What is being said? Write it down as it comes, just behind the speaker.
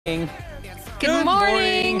Good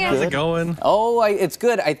morning. How's it going? Oh, it's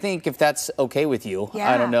good. I think if that's okay with you.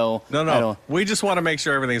 Yeah. I don't know. No. We just want to make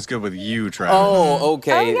sure everything's good with you, Travis. Oh,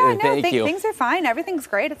 okay. Oh, yeah, Thank you. Things are fine. Everything's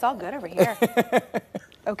great. It's all good over here.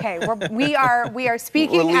 Okay, we are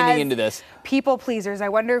speaking We're leaning as into this. People pleasers. I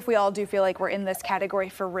wonder if we all do feel like we're in this category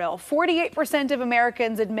for real. 48% of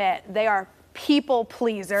Americans admit they are people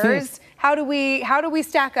pleasers. How do we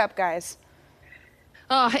stack up, guys?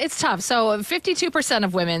 Oh, it's tough. So 52%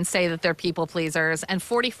 of women say that they're people pleasers and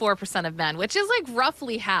 44% of men, which is like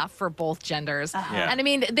roughly half for both genders. Yeah. And I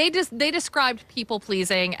mean, they described people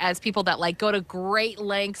pleasing as people that like go to great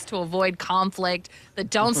lengths to avoid conflict, that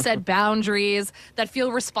don't set boundaries, that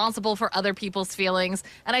feel responsible for other people's feelings.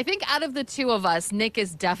 And I think out of the two of us, Nick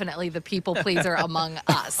is definitely the people pleaser among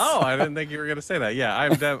us. Oh, I didn't think you were going to say that. Yeah, I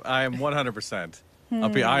am 100%.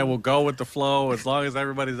 I will go with the flow as long as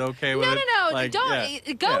everybody's okay with it. No. Like,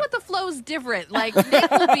 Go with the flow's different. Like Nick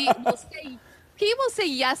he will say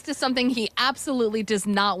yes to something he absolutely does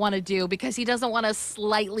not want to do because he doesn't want to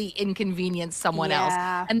slightly inconvenience someone else.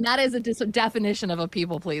 And that is a definition of a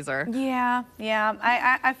people pleaser. Yeah.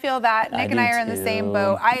 I feel that. Nick and I are in the same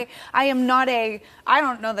boat. I am not I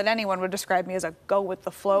don't know that anyone would describe me as a go with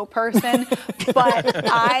the flow person, but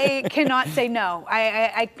I cannot say no.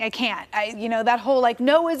 I can't. That whole like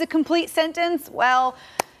no is a complete sentence. Well,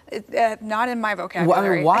 not in my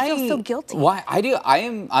vocabulary. Why? I feel so guilty. Why?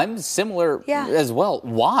 I'm similar as well.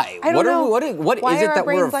 Why? I don't know. What is it that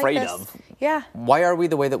we're afraid of? Yeah. Why are we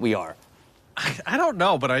the way that we are? I don't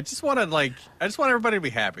know, but I just want everybody to be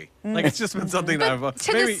happy. Like it's just been something that I've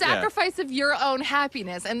to the sacrifice of your own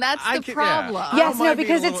happiness, and that's the problem. Yes, no,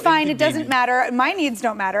 because it's fine. It doesn't matter. My needs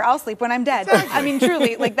don't matter. I'll sleep when I'm dead. Exactly. I mean,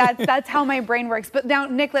 truly, like that's how my brain works. But now,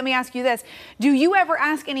 Nick, let me ask you this: do you ever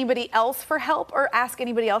ask anybody else for help or ask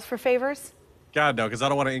anybody else for favors? God, no, because I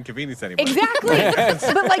don't want to inconvenience anybody.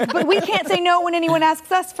 Exactly. but we can't say no when anyone asks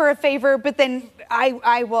us for a favor, but then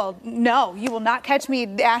I will, no, you will not catch me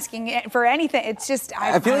asking for anything. It's just,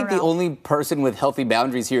 I feel like the only person with healthy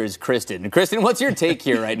boundaries here is Kristen. Kristen, what's your take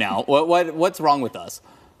here right now? What's wrong with us?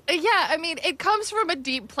 Yeah, I mean, it comes from a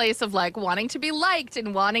deep place of like wanting to be liked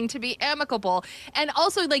and wanting to be amicable. And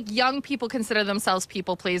also like young people consider themselves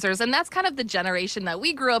people pleasers. And that's kind of the generation that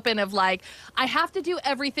we grew up in of like, I have to do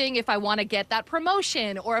everything if I want to get that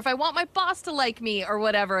promotion or if I want my boss to like me or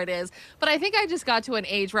whatever it is. But I think I just got to an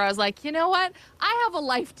age where I was like, you know what? I have a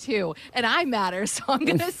life too and I matter. So I'm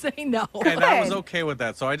going to say no. And I was okay with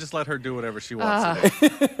that. So I just let her do whatever she wants to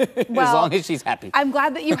do. Well, as long as she's happy. I'm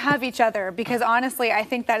glad that you have each other because honestly, I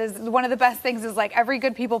think that is one of the best things is like every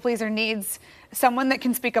good people pleaser needs someone that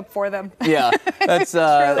can speak up for them. Yeah, that's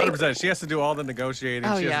 100%. She has to do all the negotiating.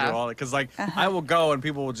 Oh, she has to do all it because like I will go and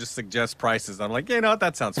people will just suggest prices. I'm like, you know what?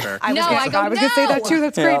 That sounds fair. I was going to say that too.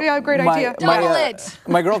 That's great. Yeah, great idea. Double it.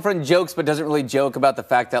 My girlfriend jokes, but doesn't really joke about the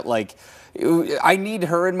fact that like I need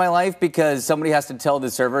her in my life because somebody has to tell the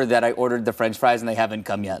server that I ordered the French fries and they haven't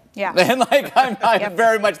come yet. Yeah. And like I'm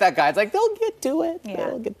very much that guy. It's like they'll get to it. Yeah.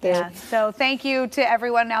 They'll get there. Yeah. So thank you to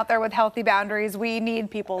everyone out there with healthy boundaries. We need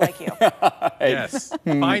people like you. Yes.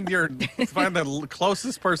 Find the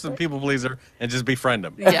closest person people pleaser and just befriend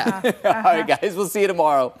them. Yeah. All right, guys. We'll see you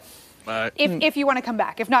tomorrow. If you want to come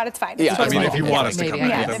back. If not, it's fine. Yeah. I mean, if you want us to come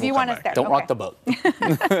back. Yeah, if you want us there. Don't rock the boat.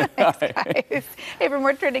 Thanks, guys. Hey, for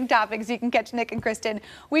more trending topics, you can catch Nick and Kristen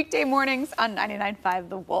weekday mornings on 99.5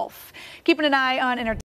 The Wolf. Keeping an eye on entertainment.